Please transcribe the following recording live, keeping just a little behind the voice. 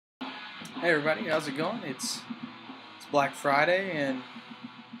Hey everybody, how's it going? It's Black Friday, and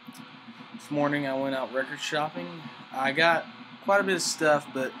this morning I went out record shopping. I got quite a bit of stuff,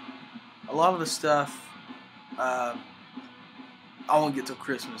 but a lot of the stuff I won't get till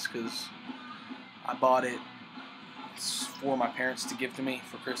Christmas because I bought it for my parents to give to me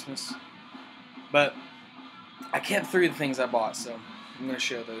for Christmas. But I kept 3 of the things I bought, so I'm going to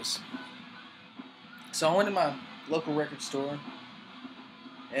show those. So I went to my local record store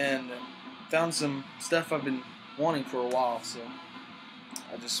and found some stuff I've been wanting for a while, so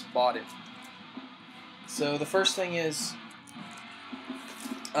I just bought it. So the first thing is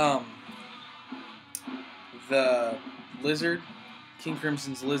the Lizard, King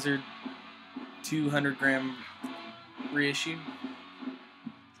Crimson's Lizard 200-gram reissue,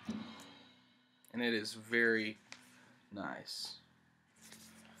 and it is very nice,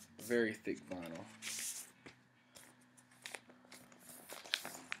 very thick vinyl.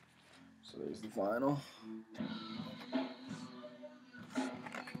 So there's the vinyl.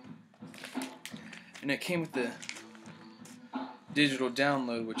 And it came with the digital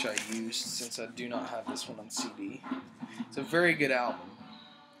download, which I used since I do not have this one on CD. It's a very good album.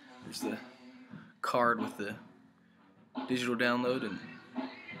 There's the card with the digital download, and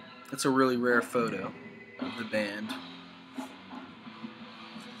it's a really rare photo of the band.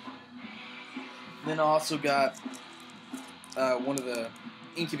 Then I also got one of the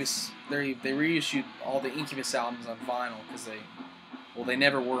Incubus. They reissued all the Incubus albums on vinyl because they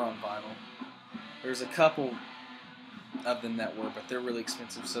never were on vinyl. There's a couple of them that were, but they're really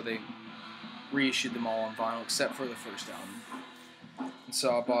expensive, so they reissued them all on vinyl except for the first album. And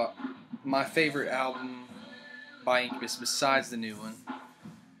so I bought my favorite album by Incubus besides the new one.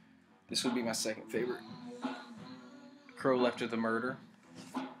 This would be my second favorite. Crow After the Murder.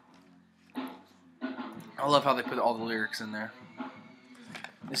 I love how they put all the lyrics in there.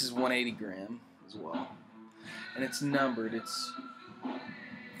 This is 180 gram as well. And it's numbered. It's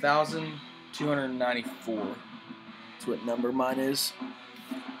 1294. That's what number mine is.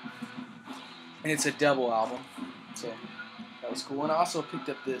 And it's a double album. So that was cool. And I also picked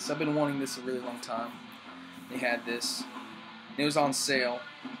up this. I've been wanting this a really long time. They had this. It was on sale.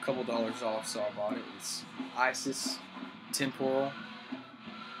 A couple dollars off, so I bought it. It's Isis Temporal.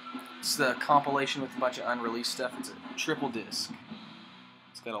 It's the compilation with a bunch of unreleased stuff. It's a triple disc.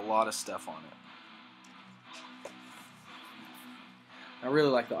 It's got a lot of stuff on it. I really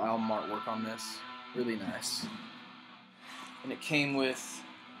like the album artwork on this. Really nice. And it came with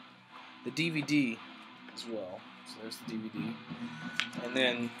the DVD as well. So there's the DVD. And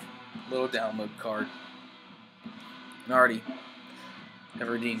then a little download card. And I already have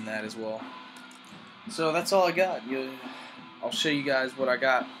redeemed that as well. So that's all I got. I'll show you guys what I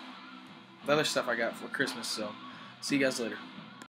got. The other stuff I got for Christmas. So see you guys later.